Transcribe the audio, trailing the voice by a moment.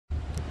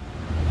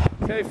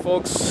Okay,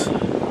 folks,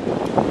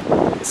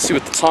 let's see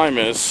what the time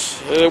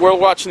is. We're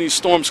watching these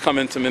storms come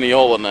into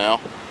Mineola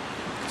now.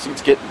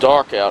 It's getting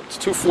dark out. It's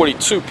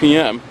 2:42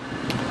 p.m.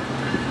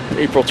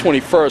 April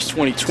 21st,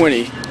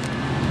 2020.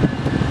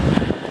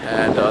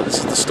 And this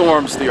is the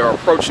storms that are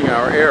approaching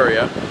our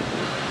area.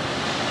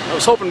 I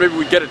was hoping maybe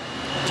we'd get a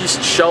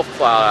decent shelf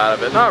cloud out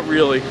of it. Not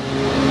really.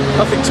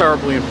 Nothing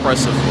terribly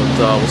impressive,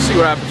 but we'll see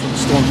what happens when the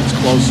storm gets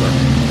closer.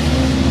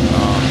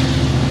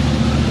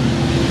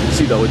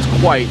 See though, it's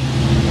quite.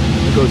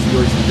 It goes to the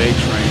Oyster Bay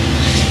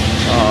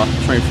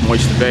train from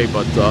Oyster Bay,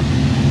 but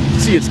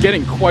see, it's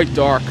getting quite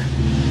dark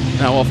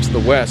now off to the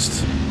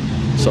west.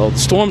 So the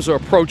storms are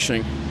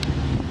approaching,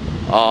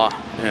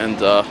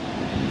 and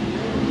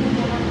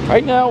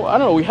right now, I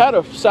don't know, we had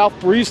a south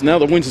breeze, now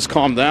the winds has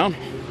calmed down.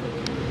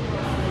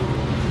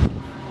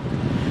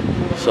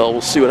 So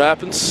we'll see what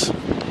happens.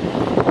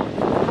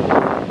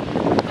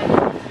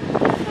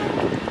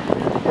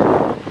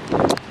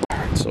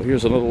 So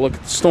here's another look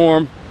at the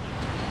storm.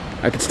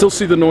 I can still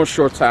see the North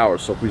Shore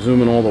Towers, so if we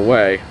zoom in all the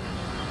way,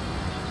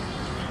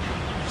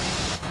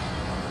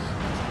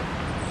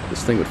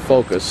 this thing would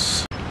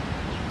focus.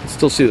 I can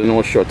still see the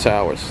North Shore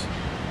Towers.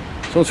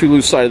 So once we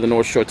lose sight of the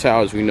North Shore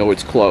Towers, we know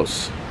it's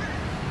close.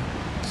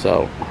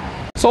 So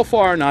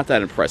far, not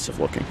that impressive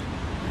looking.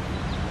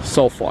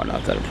 So far,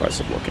 not that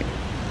impressive looking.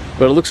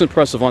 But it looks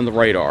impressive on the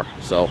radar,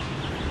 so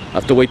I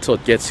have to wait till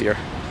it gets here.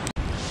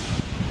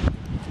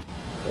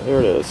 So here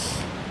it is.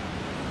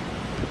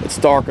 It's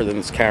darker than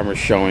this camera's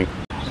showing.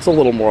 It's a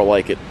little more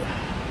like it.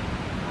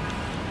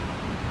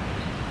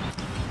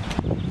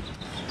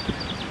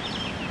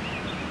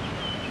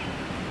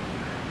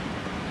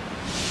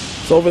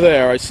 It's over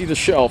there. I see the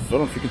shelf. I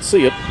don't know if you can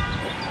see it.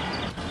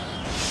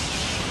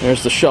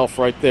 There's the shelf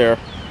right there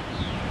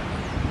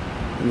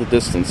in the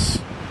distance.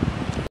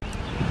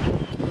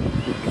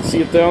 You can see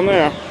it down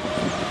there.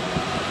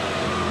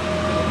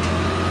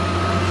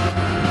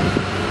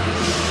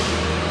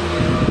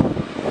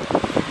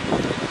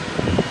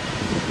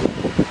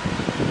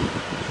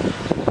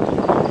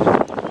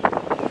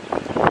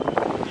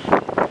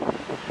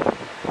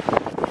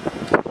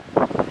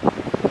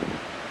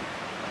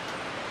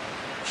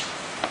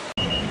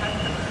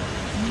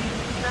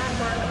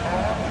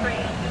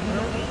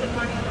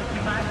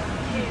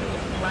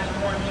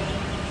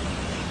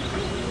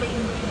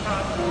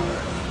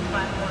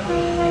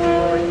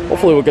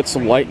 Hopefully we'll get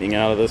some lightning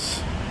out of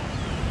this.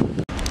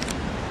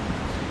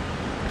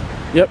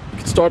 Yep, you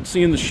can start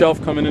seeing the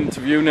shelf coming into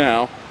view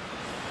now.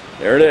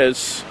 There it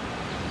is.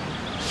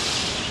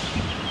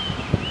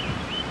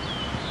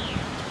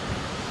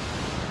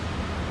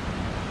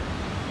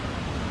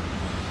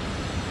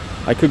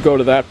 I could go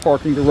to that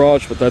parking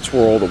garage, but that's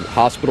where all the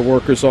hospital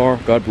workers are.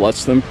 God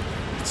bless them.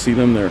 You can see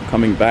them, they're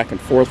coming back and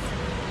forth.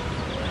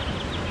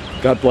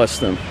 God bless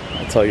them,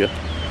 I'll tell you.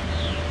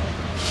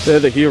 They're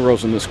the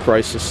heroes in this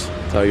crisis,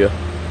 I tell you.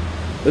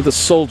 They're the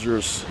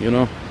soldiers, you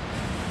know.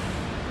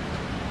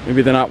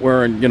 Maybe they're not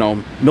wearing, you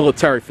know,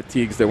 military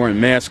fatigues. They're wearing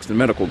masks and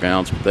medical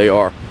gowns, but they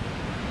are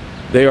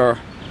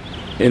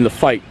in the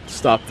fight to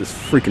stop this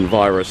freaking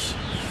virus.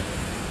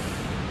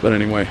 But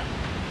anyway,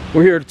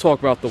 we're here to talk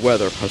about the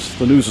weather, because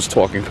the news is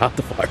talking about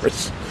the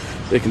virus.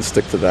 They can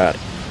stick to that.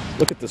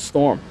 Look at this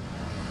storm.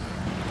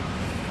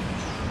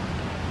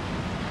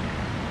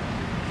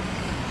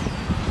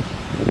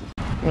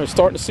 We're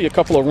starting to see a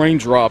couple of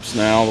raindrops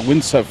now. The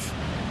winds have,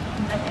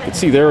 you can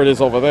see there it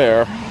is over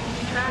there.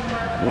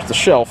 There's the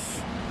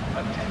shelf.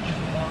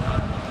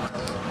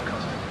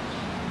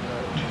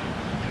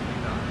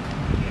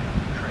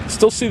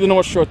 Still see the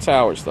North Shore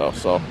Towers though,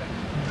 so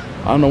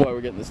I don't know why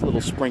we're getting this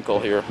little sprinkle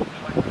here,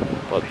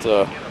 but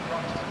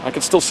I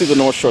can still see the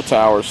North Shore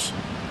Towers.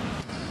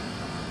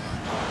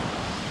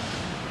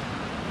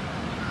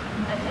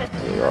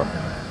 There we are.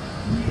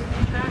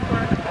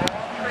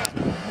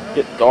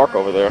 Getting dark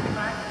over there.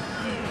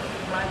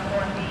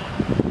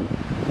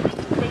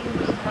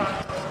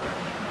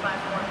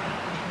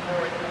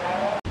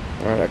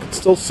 Alright, I can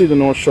still see the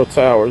North Shore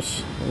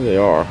Towers. There they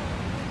are.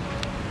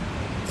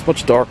 It's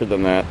much darker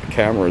than that. The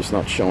camera is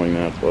not showing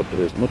that, but it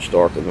is much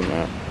darker than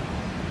that.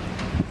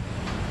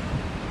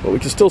 But we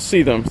can still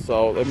see them,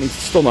 so that means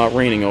it's still not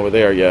raining over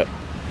there yet.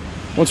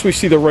 Once we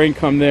see the rain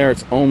come there,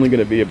 it's only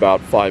going to be about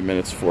 5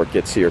 minutes before it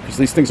gets here, because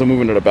these things are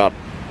moving at about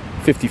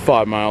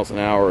 55 miles an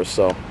hour or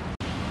so.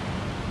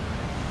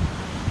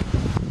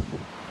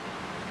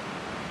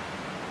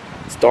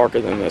 It's darker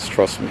than this,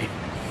 trust me.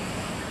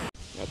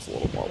 That's a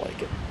little more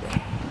like it.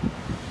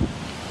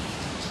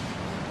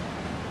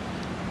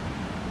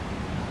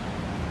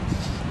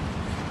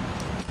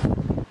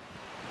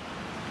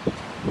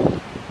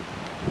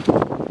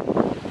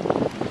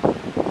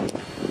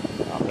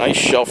 Oh, nice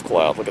shelf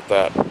cloud, look at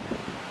that.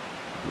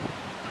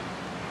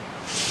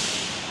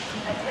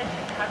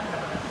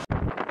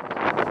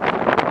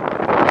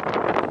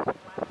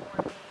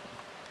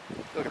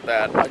 Look at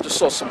that. I just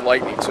saw some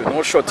lightning too.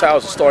 North Shore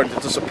Towers are starting to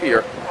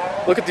disappear.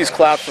 Look at these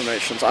cloud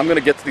formations. I'm going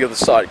to get to the other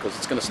side because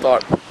it's going to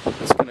start.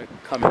 It's going to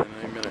come in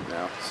any minute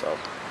now. So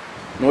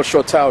North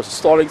Shore Towers is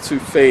starting to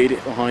fade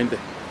behind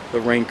the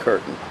rain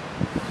curtain.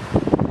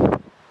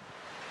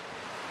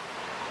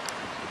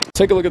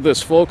 Take a look at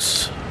this,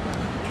 folks.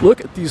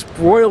 Look at these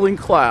broiling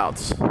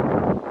clouds. Look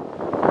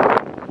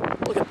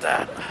at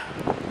that.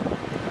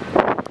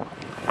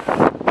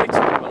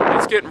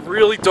 It's getting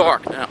really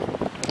dark now.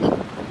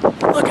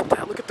 Look at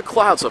that. Look at the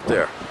clouds up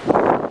there.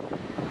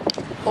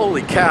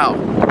 Holy cow.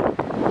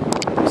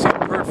 I see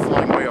a bird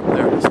flying way up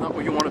there. That's not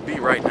where you want to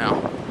be right now.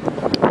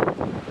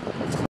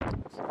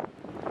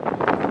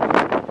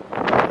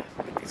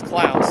 Look at these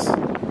clouds.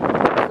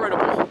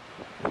 Incredible.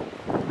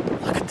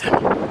 Look at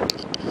them.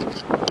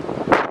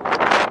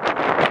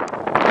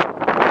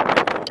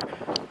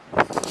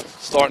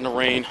 Starting to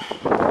rain.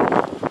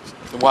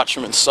 You can watch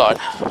them inside.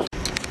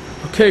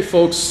 Okay,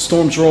 folks,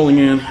 storm's rolling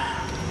in.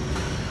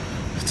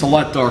 It's a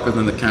lot darker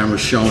than the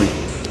camera's showing.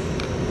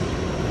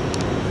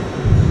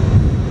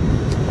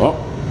 Oh,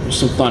 there's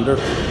some thunder.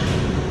 Leave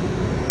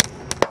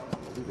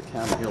the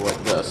camera here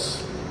like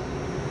this.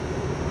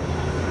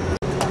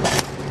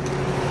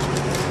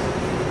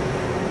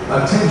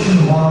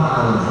 Attention Long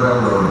Island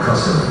Railroad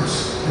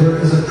customers. There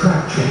is a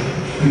track change.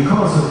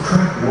 Because of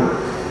track work,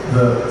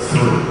 the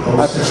 307 I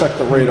have to check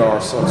the radar,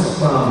 so it's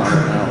westbound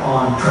train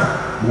on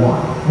track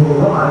 1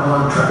 will arrive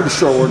on track. Pretty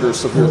sure we're under a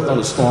severe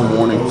thunderstorm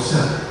warning.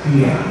 7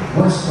 p.m.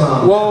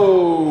 Westbound.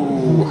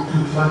 Whoa!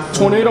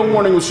 Tornado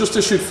warning was just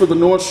issued for the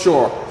North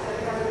Shore.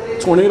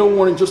 Tornado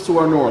warning just to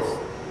our north.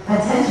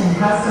 Attention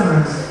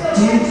customers,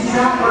 due to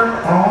track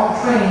work, all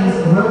trains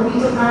will be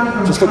departing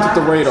from Just looked at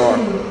the radar.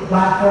 to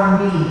platform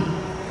B.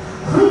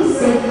 Please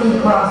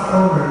safely cross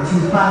over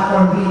to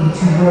platform B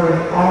to board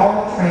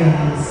all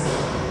trains.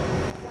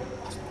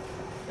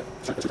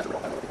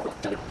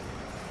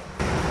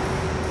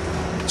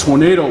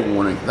 Tornado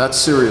warning. That's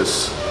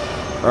serious.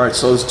 All right,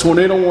 so there's a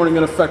tornado warning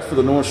in effect for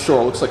the North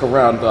Shore. Looks like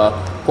around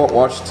Port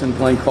Washington,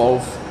 Glen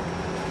Cove.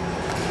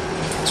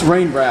 It's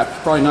rain wrapped.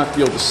 Probably not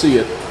be able to see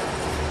it.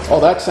 Oh,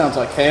 that sounds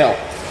like hail.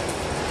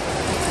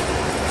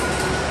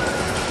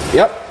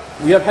 Yep,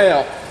 we have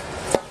hail.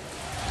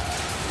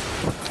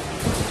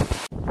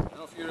 I don't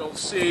know if you're able to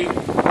see.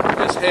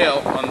 There's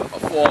hail on a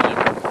falling.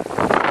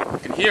 You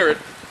can hear it.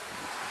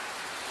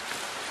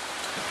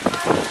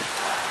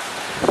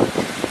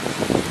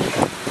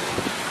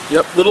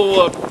 Yep,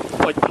 little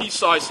like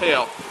pea-sized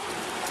hail.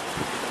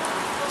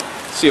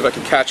 Let's see if I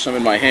can catch some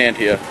in my hand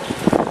here.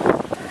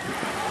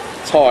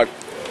 It's hard.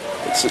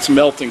 It's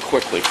melting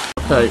quickly.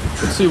 Okay,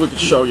 let's see if we can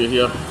show you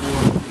here.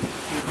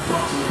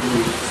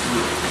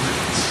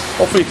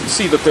 Hopefully you can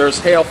see that there's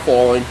hail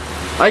falling.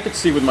 I can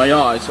see with my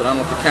eyes, but I don't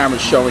know if the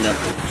camera's showing it.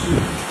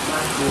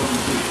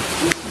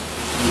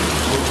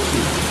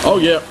 Oh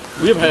yeah,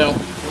 we have hail.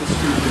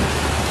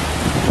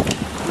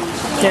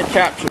 Can't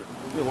capture it.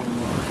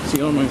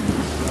 See on my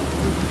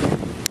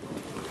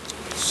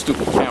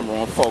stupid camera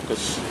on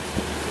focus.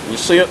 Can you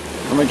see it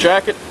on my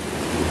jacket?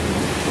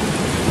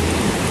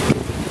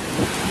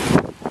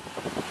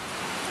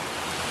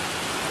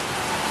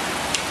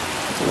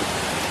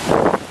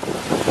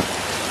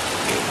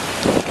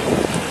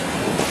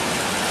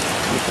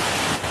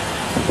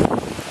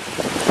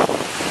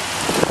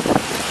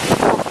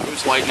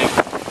 There's lightning.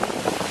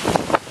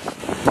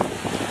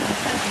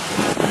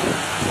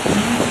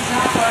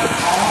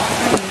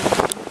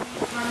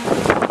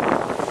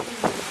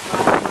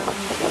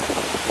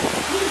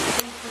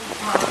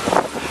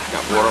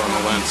 Water on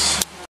the lens.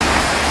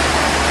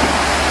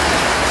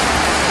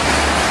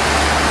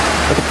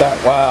 Look at that,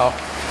 wow.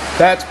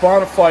 That's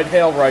bona fide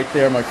hail right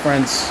there, my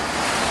friends.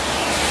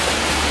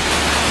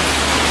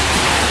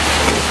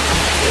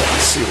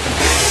 Let's see.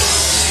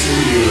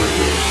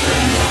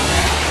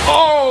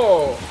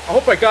 Oh! I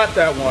hope I got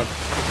that one.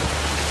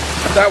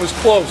 That was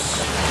close.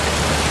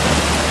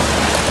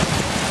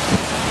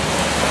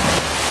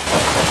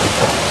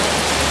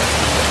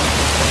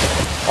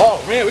 Oh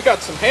man, we got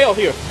some hail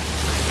here.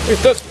 Look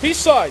at this, pea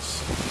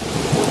size.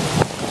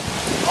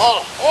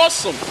 Oh,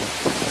 awesome.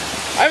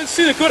 I haven't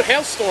seen a good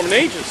hailstorm in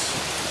ages.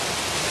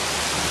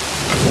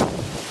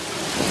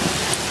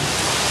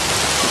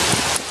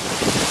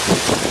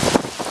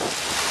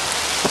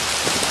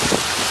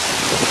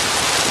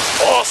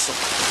 Awesome.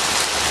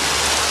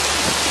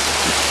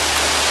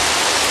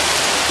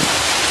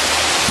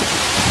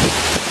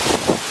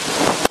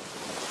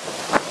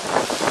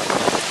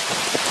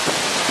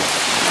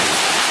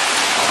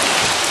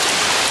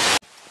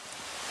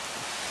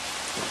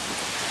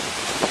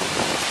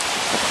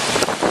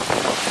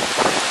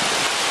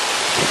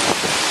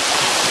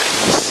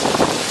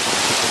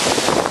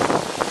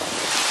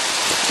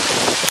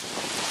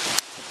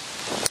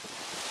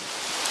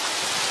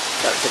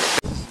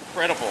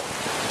 Incredible.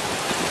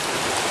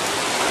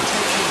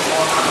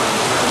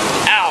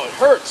 Ow, it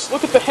hurts.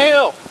 Look at the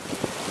hail.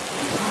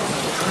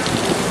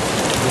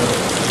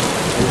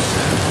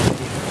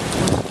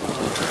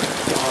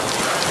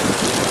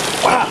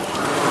 Wow.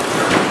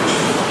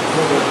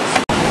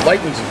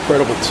 Lightning's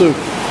incredible too.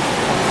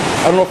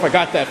 I don't know if I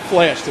got that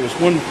flash. There was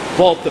one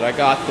bolt that I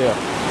got there.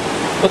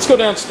 Let's go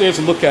downstairs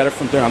and look at it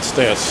from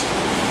downstairs.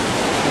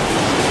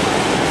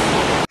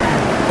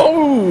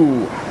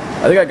 Oh!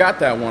 I think I got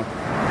that one.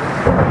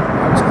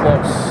 That was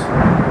close.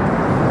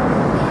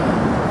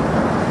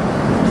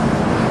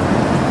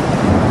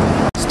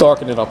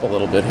 darken it up a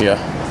little bit here.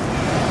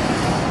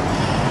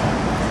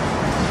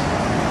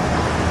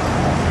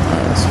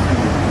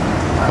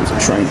 There's a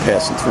train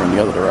passing through in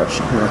the other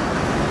direction here.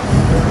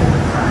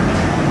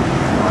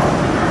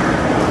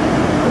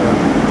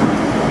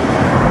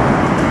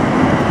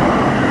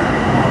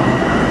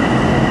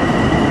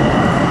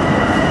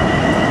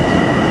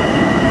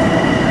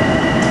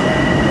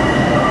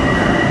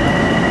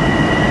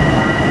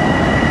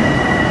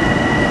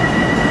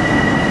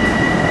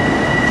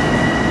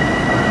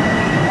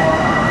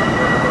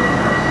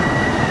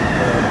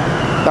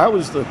 That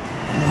was the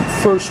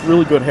first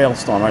really good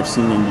hailstorm I've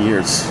seen in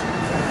years.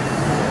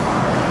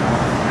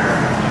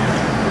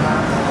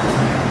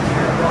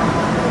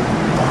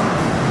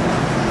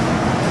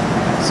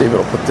 See if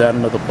it'll put that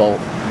into the bolt.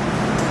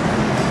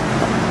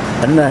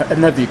 I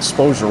didn't have the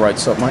exposure right,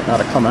 so it might not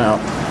have come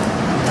out.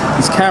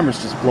 These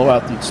cameras just blow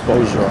out the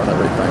exposure on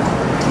everything.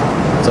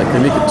 It's like they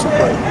make it too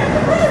bright.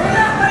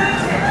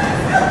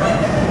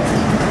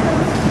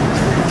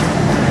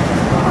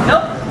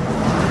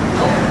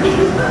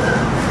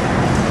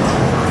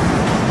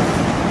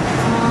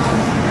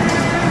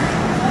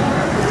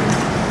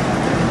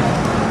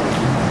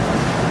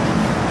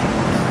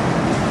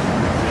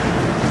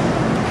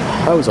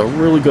 That was a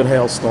really good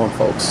hailstorm,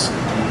 folks.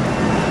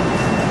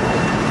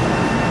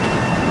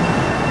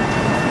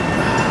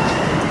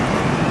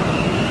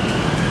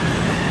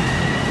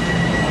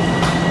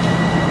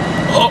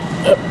 Oh,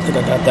 yep, I think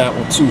I got that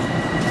one too.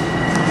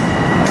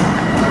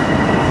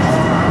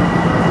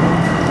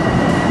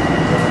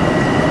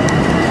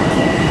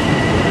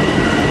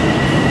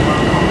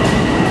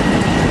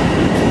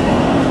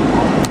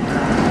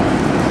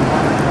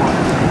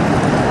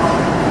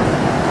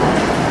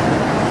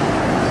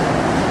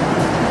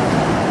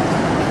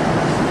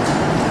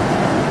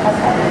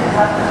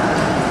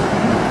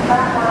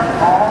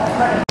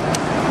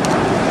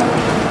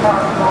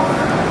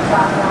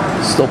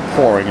 Still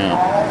pouring out.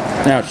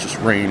 Now it's just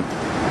rain.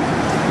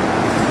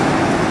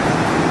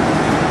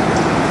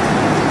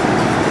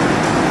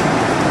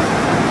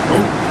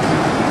 Oh.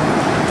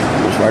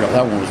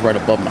 That one was right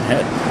above my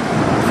head.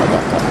 I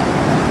got that.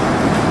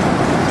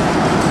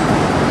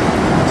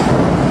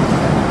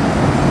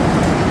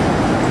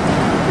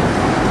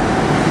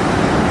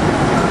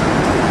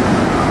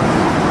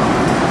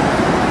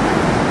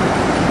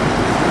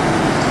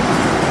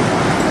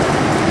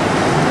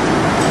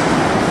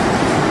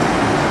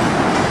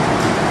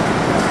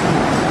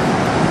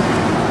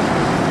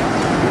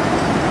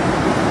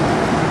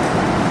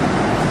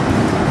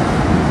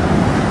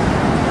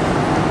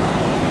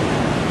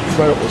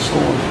 Incredible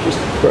storm, just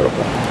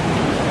incredible.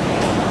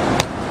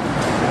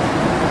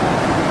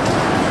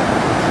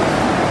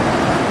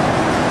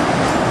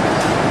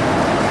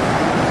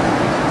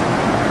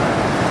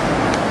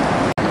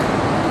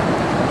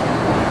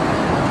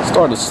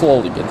 Starting to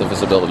slowly get the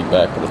visibility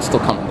back, but it's still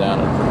coming down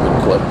at a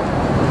good clip.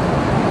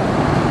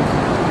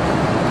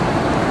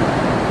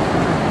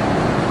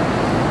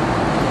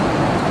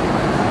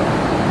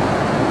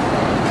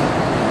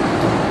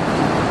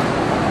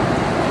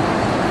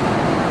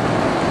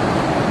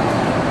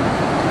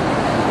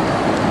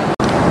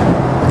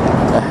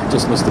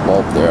 Just missed the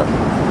bolt there.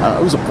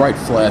 It was a bright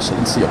flash. I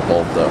didn't see a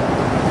bolt though.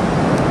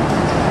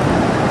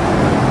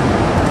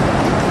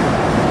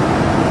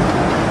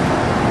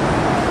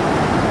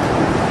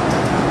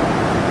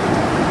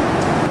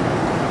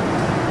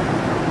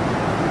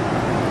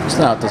 Just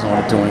now it doesn't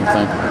want to do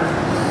anything.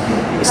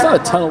 It's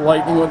not a ton of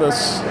lightning with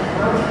us.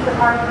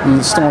 And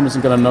the storm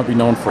isn't going to be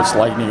known for its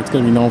lightning. It's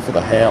going to be known for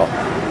the hail.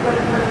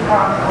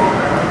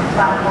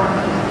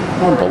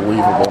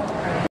 Unbelievable.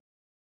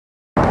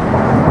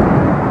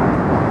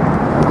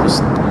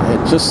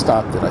 Just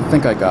stopped it. I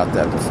think I got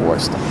that before I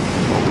stopped.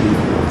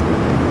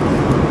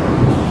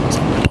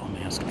 I'm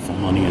asking for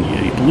money in here.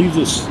 Do you believe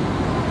this?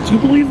 Do you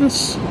believe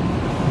this? In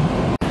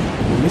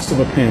the midst of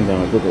a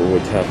pandemic, look at what we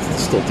have to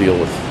still deal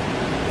with.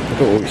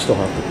 Look at what we still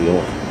have to deal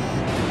with.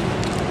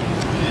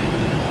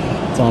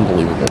 It's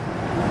unbelievable.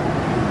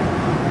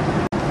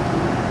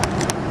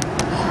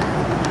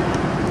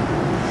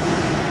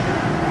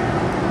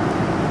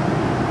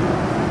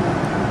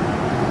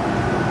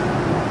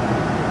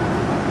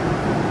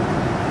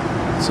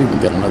 See if we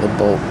can get another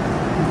bolt.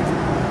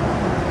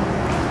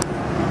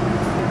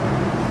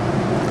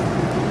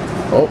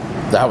 Oh,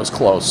 that was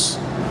close.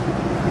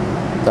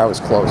 That was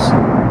close.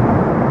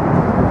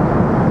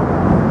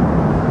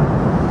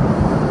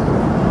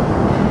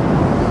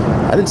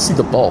 I didn't see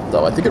the bolt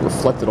though. I think it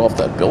reflected off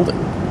that building.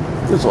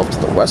 It was off to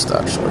the west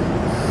actually.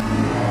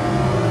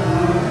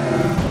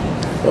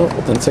 Oh,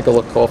 well, then take a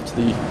look off to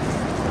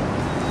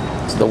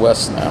the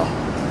west now.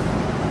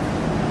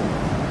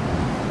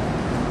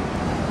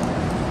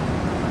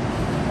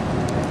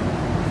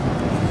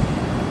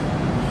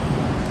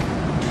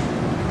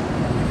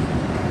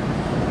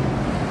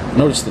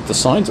 Notice that the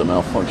signs are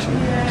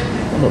malfunctioning.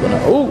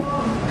 Oh,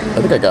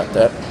 I think I got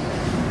that.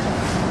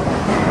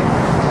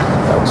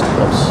 That was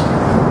close.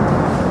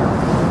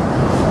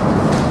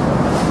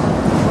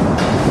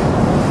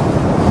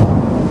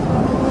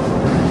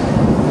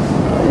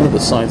 One of the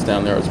signs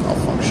down there is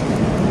malfunctioning.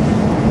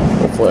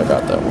 Hopefully Hopefully I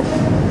got that one.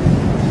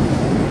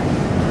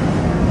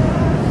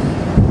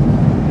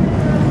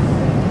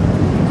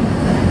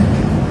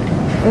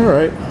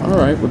 All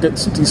right, we're getting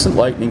some decent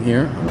lightning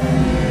here.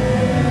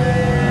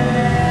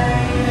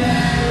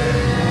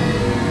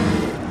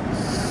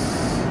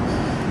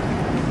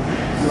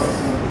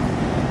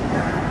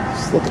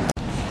 Just look at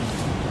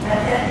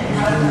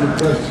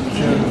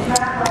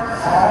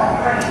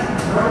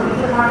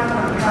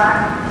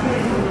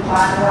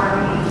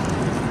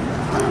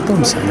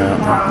Thumbs hang out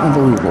there.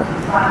 Unbelievable.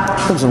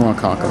 Comes around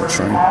conquer the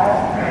train.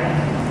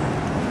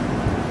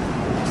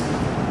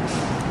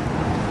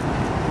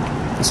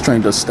 This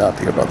train does stop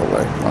here, by the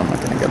way. I'm not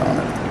going to get on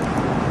it.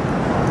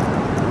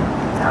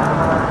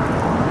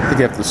 I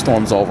think after the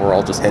storm's over,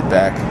 I'll just head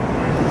back.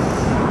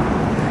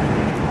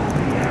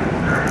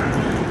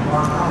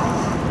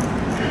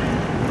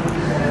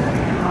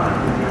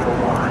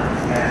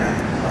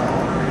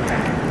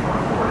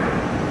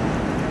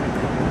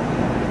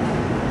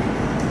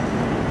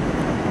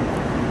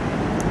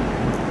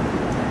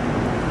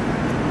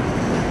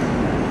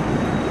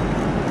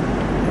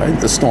 I think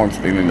the storm's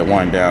beginning to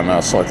wind down now,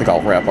 so I think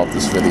I'll wrap up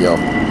this video.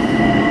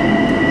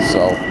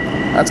 So,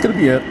 that's going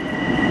to be it.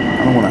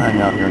 I don't want to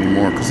hang out here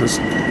anymore because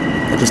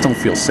I just don't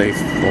feel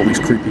safe with all these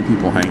creepy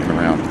people hanging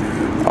around.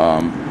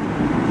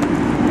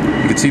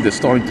 You can see they're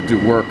starting to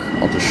do work.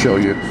 I'll just show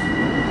you.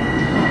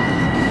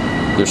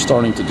 They're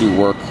starting to do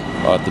work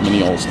at the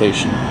Mineola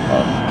station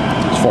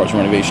as far as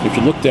renovation. If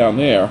you look down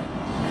there,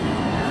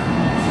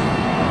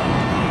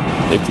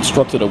 they've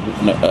constructed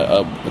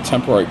a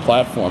temporary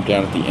platform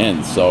down at the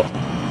end, so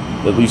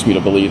that leads me to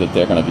believe that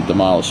they're going to be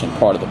demolishing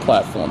part of the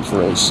platforms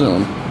really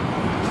soon.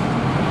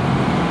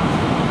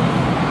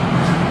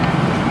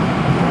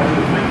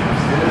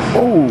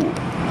 Oh,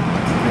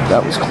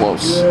 that was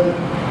close. It's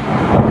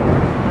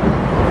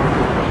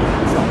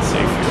not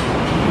safe here.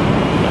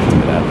 Have to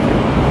get out of here.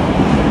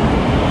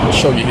 I'll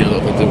show you here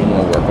that they're doing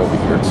more work over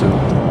here too.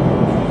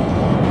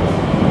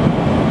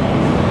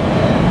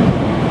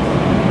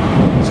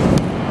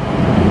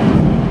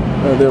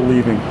 They're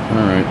leaving.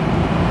 All right.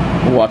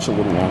 We'll watch a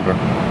little longer.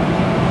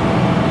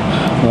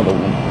 Another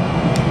one.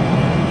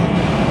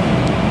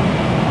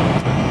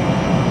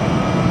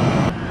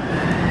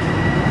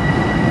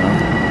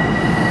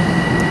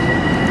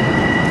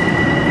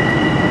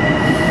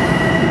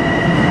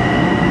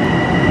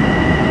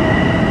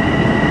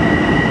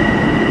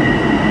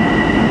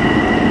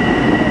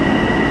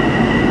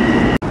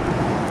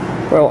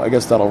 Well, I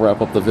guess that'll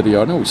wrap up the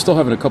video. I know we're still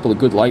having a couple of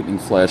good lightning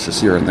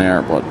flashes here and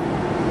there, but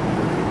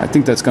I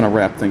think that's going to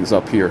wrap things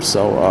up here.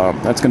 So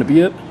that's going to be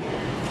it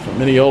for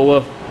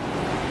Mineola.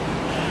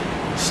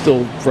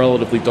 Still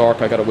relatively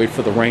dark. I got to wait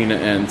for the rain to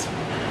end.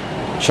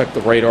 Check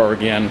the radar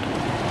again.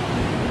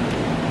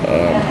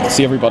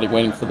 See everybody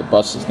waiting for the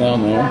buses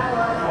down there.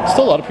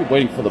 Still a lot of people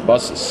waiting for the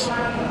buses.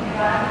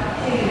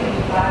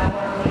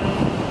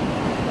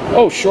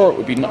 Oh, sure, it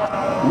would be nice.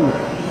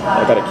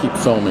 I got to keep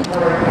filming.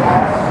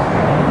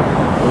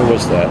 Where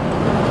was that?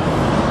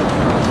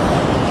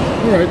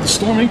 All right, the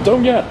storm ain't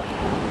done yet.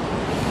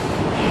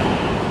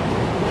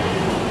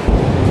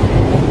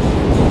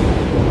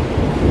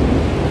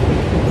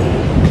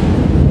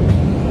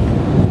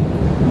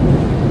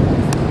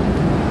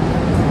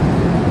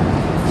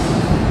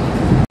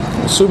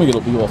 Assuming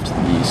it'll be off to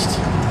the east.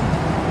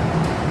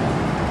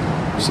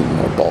 See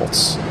more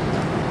bolts.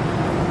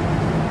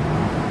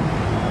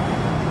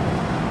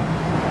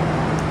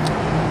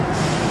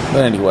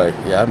 But anyway,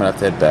 yeah, I'm gonna have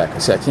to head back. I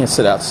say I can't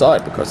sit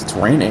outside because it's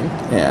raining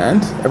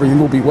and everything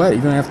will be wet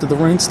even after the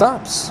rain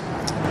stops.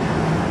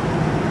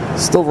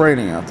 It's still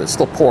raining out there, it's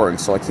still pouring,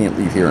 so I can't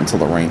leave here until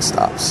the rain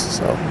stops.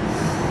 So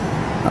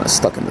I'm kind of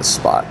stuck in this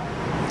spot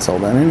until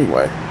then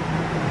anyway.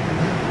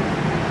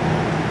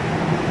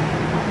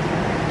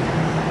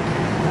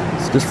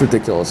 Just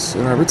ridiculous.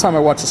 You know, every time I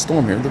watch a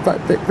storm here, the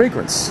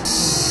vagrants.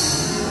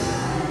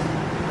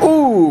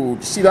 Ooh, did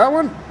you see that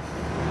one?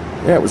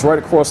 Yeah, it was right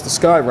across the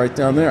sky, right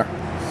down there.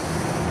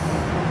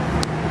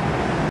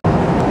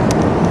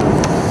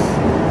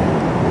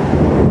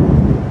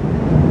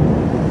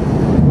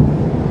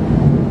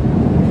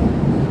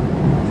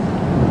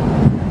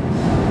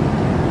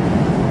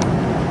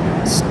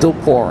 Still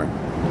pouring.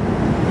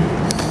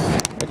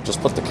 I could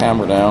just put the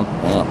camera down.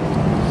 Yeah.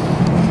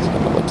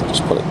 I'd like to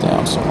just put it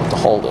down so I don't have to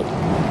hold it.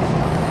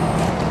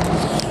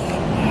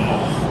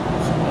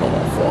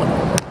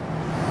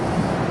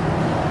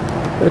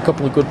 Got a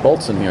couple of good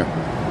bolts in here.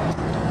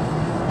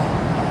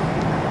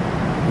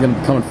 They're going to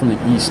be coming from the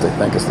east, I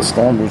think, as the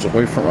storm moves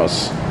away from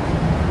us.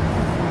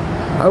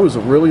 That was a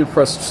really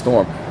impressive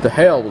storm. The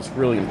hail was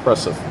really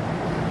impressive.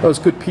 That was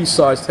good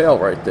pea-sized hail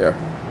right there.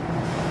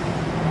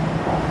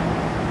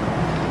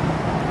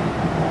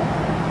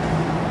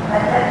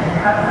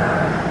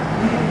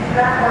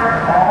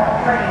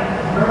 All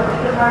trains will be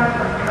departing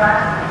from track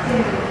 2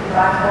 to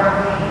platform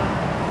B.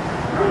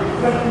 Please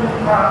safely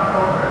cross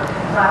over to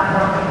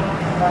platform B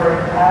to board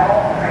all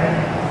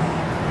trains.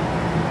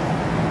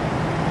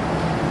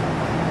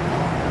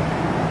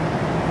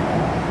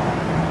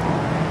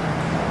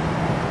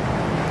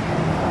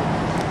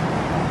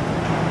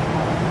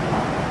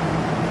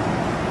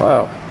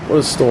 What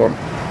a storm.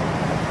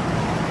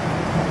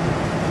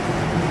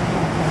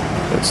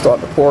 It's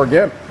starting to pour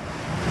again.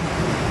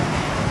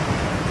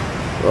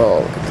 Oh,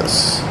 look at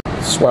this.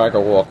 Swagger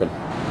walking. You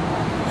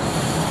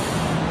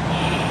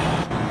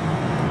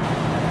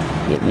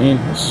know what I mean?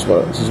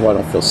 This is why I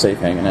don't feel safe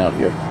hanging out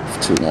here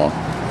for too long.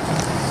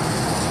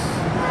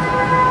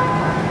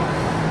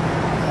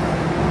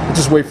 I'll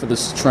just wait for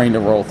this train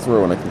to roll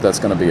through, and I think that's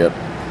going to be it.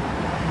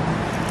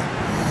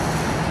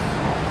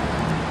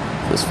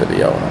 This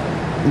video.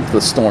 I think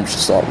the storm should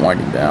start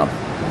winding down.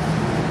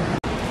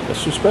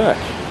 Guess who's back?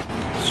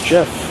 It's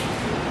Jeff.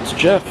 It's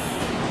Jeff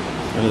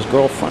and his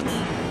girlfriend.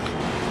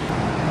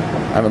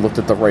 I haven't looked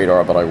at the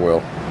radar, but I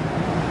will.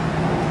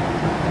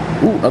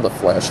 Ooh, another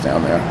flash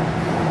down there.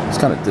 It's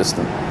kind of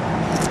distant.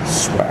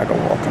 Swagger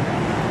walking.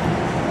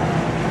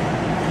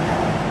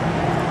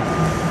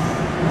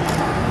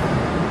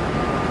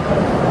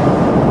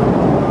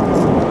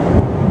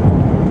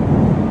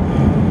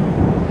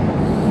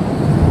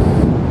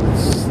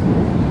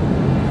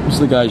 These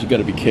are the guys you got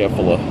to be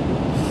careful of.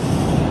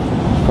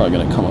 Probably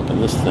going to come up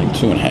in this thing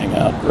too and hang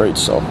out. Great,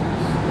 so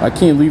I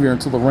can't leave here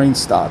until the rain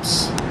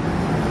stops.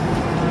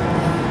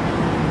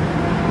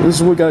 This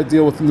is what we got to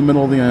deal with in the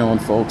middle of the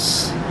island,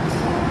 folks.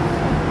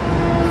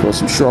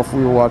 Because I'm sure if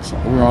we were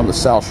on the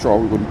South Shore,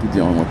 we wouldn't be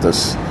dealing with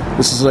this.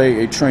 This is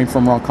a train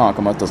from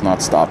Ronkonkoma that does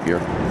not stop here.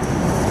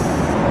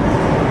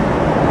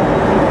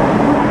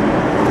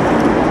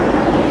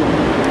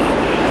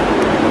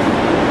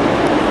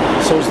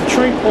 So as the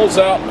train pulls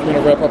out, I'm going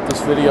to wrap up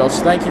this video.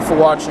 So thank you for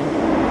watching.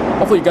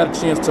 Hopefully you got a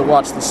chance to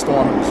watch the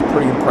storm. It was a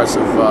pretty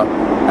impressive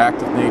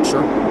act of nature.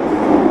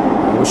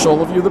 I wish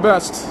all of you the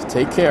best.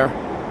 Take care,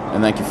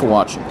 and thank you for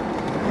watching.